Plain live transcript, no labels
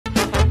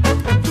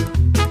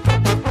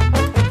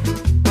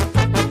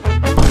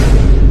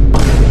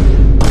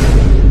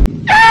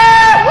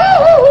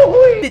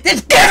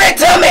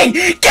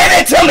me! Give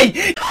it to me!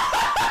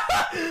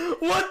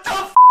 What the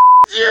f?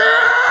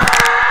 Yeah!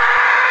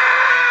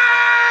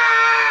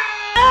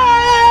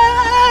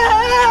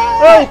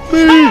 Help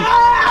me!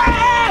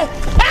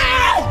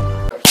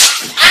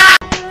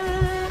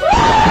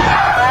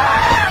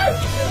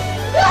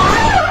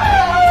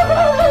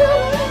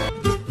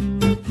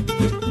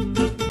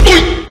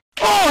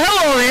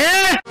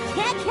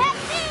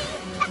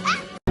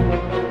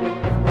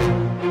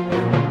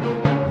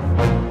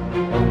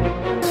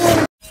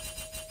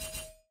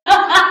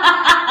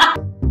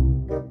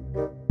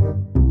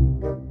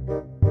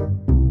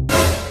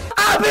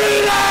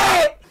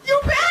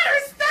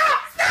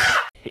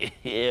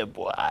 Yeah,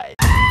 boy.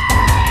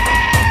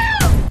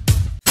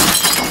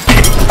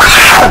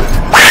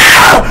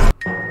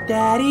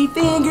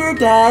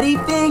 Daddy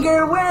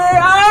finger,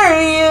 where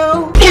are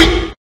you?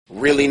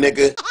 Really,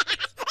 nigga?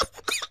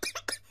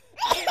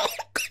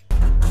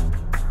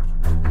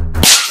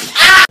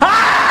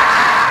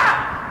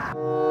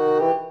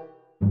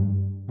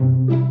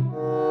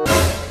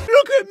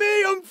 Look at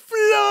me, I'm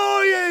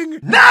flying!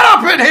 Not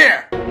up in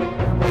here!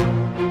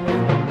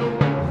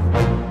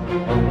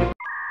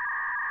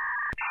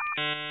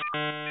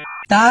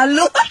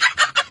 Talo.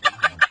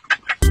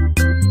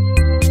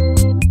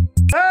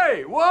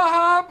 Hey, what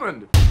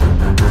happened?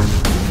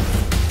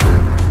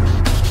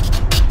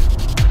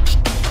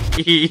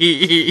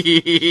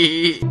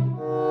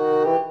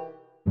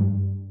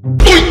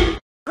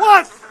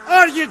 What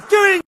are you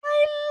doing?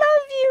 I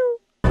love you.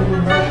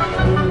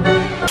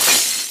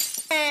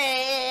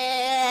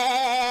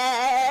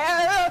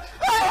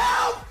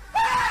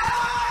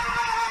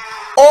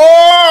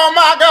 Oh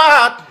my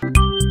God!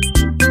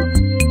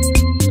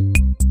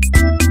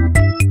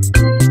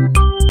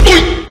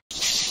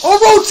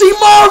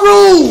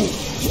 Orochimaru!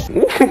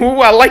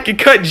 Ooh, I like your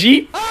cut,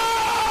 G.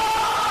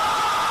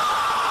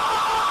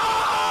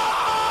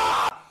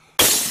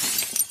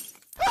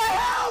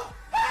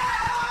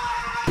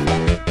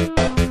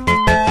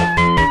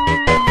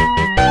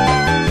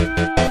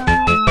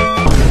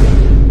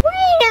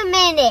 Wait a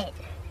minute!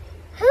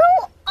 Who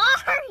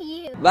are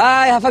you?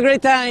 Bye, have a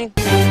great time.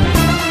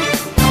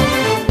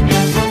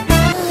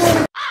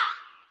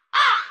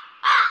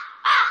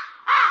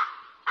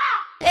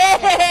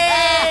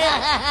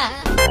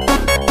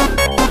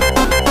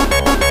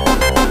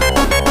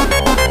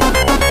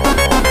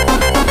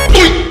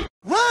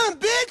 Run,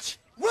 bitch!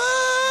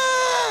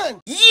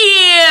 Run!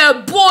 Yeah,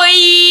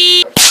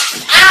 boy!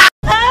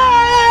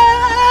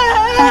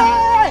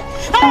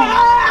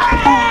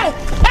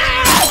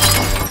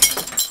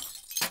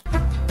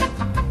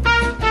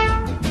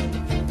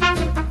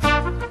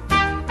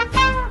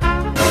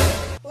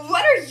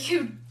 What are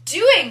you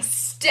doing,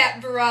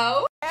 step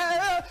bro?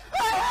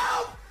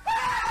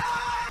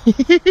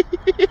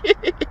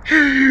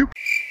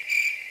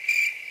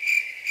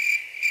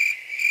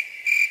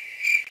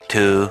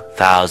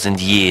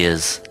 2,000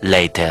 years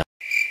later.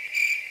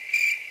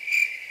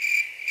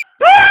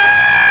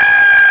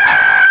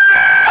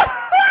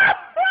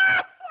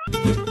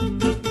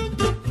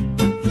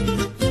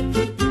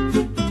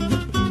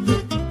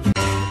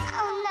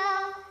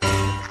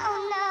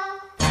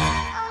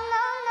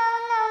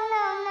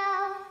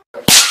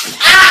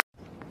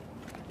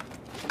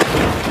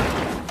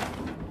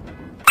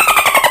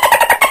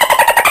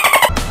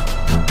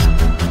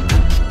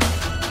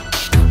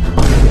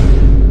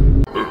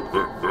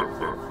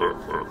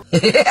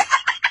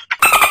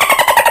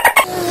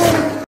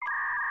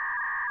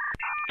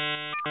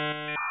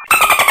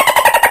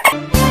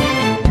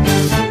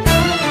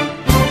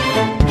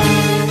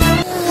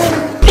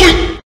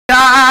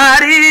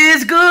 God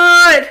is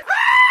good.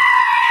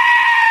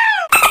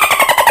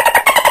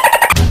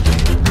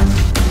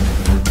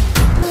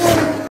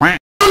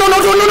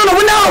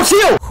 No,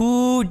 chill.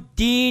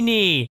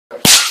 Houdini.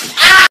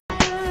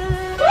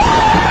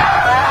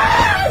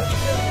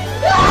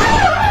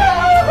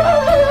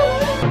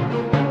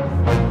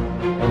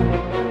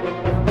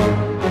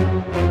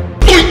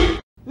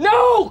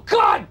 No,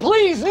 God,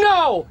 please,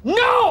 no,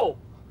 no,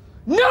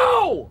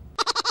 no.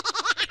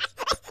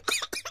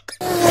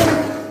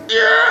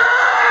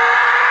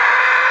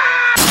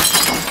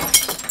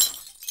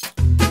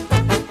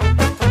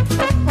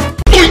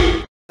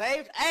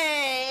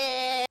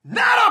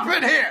 Not up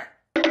in here!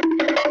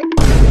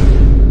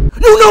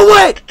 You know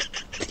what?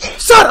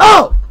 Shut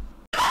up!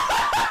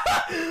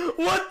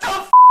 What the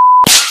f?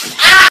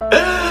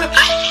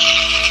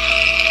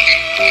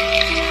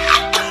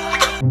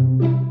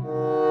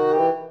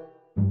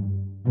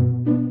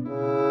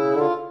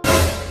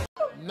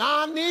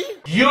 Nani?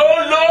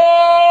 YOLO!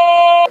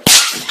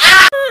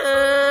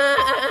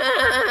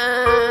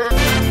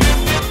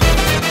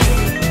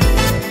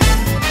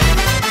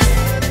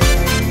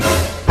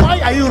 Why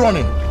are you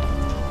running?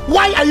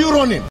 Why are you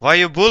running? Why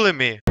you bullying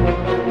me?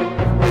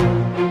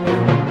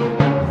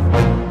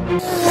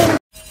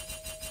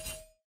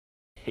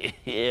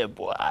 Yeah,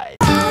 boy.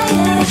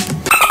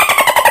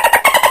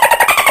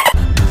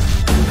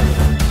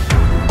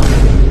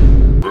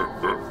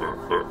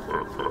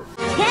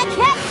 Can't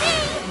catch me!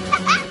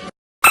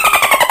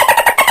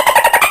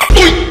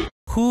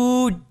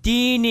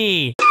 Houdini.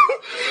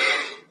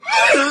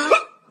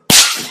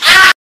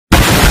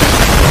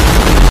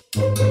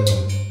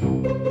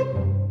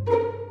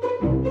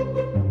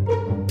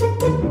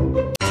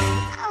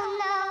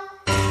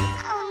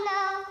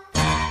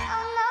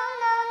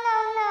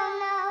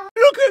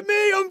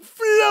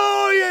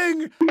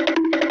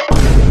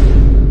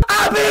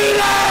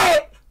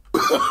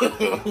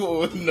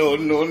 Oh, no,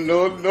 no,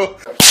 no, no.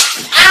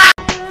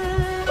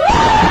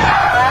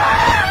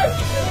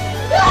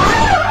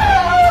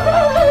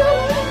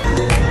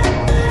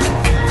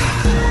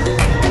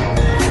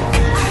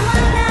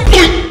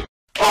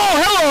 Oh,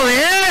 hello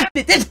there!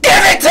 Just give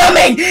it to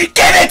me!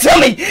 Give it to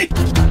me!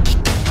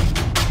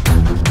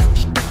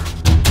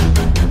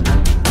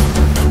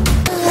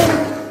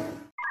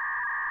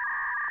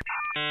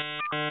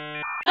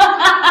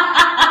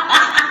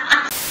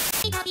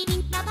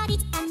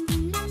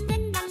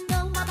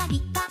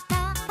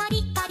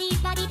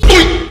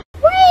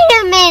 Wait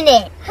a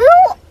minute. Who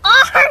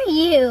are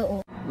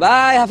you?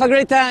 Bye, have a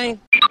great time.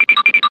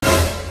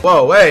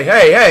 Whoa, hey,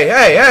 hey, hey,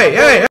 hey, hey,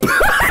 hey.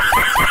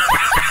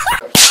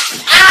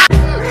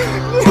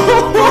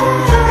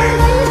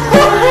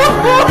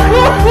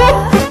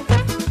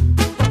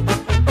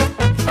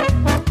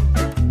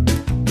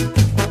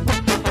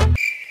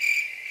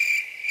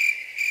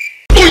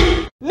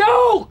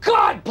 No!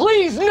 God,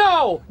 please,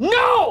 no!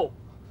 No!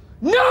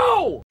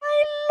 No!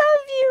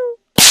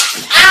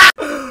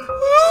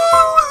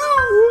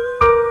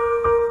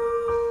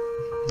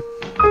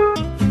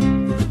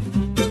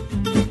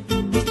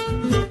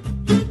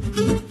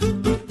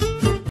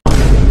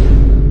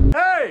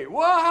 Hey,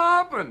 what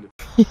happened?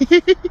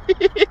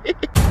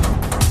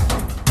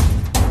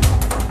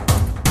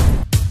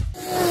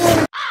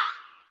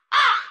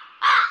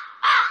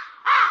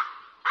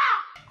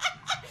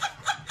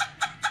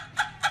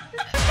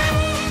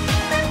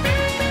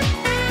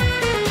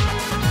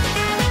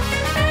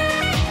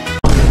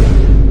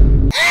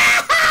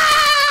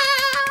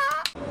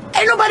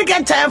 Ain't nobody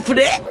got time for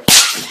that.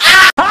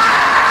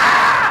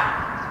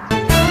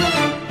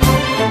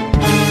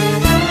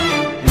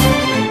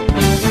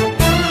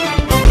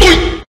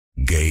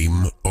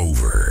 Game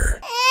over.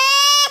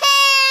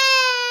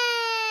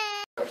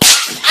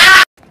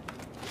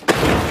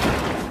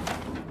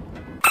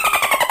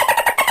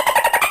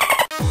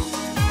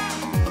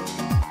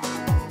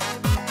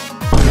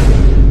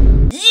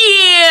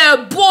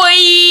 Yeah, boy!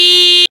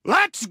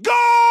 Let's go!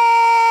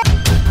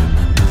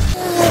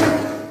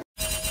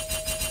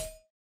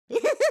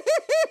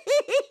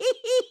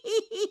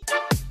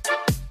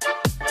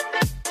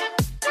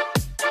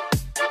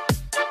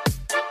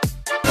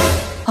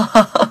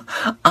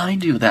 I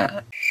do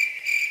that.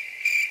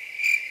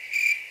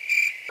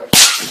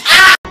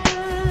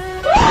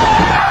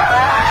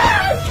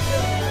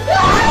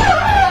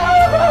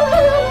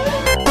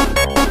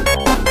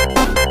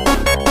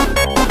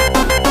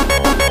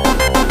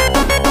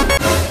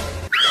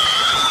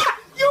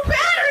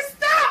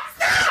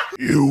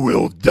 You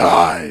will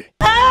die.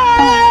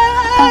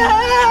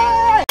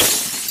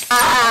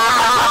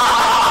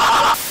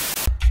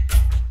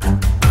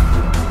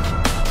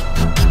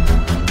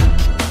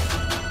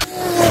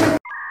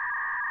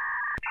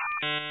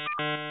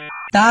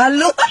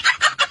 Talo!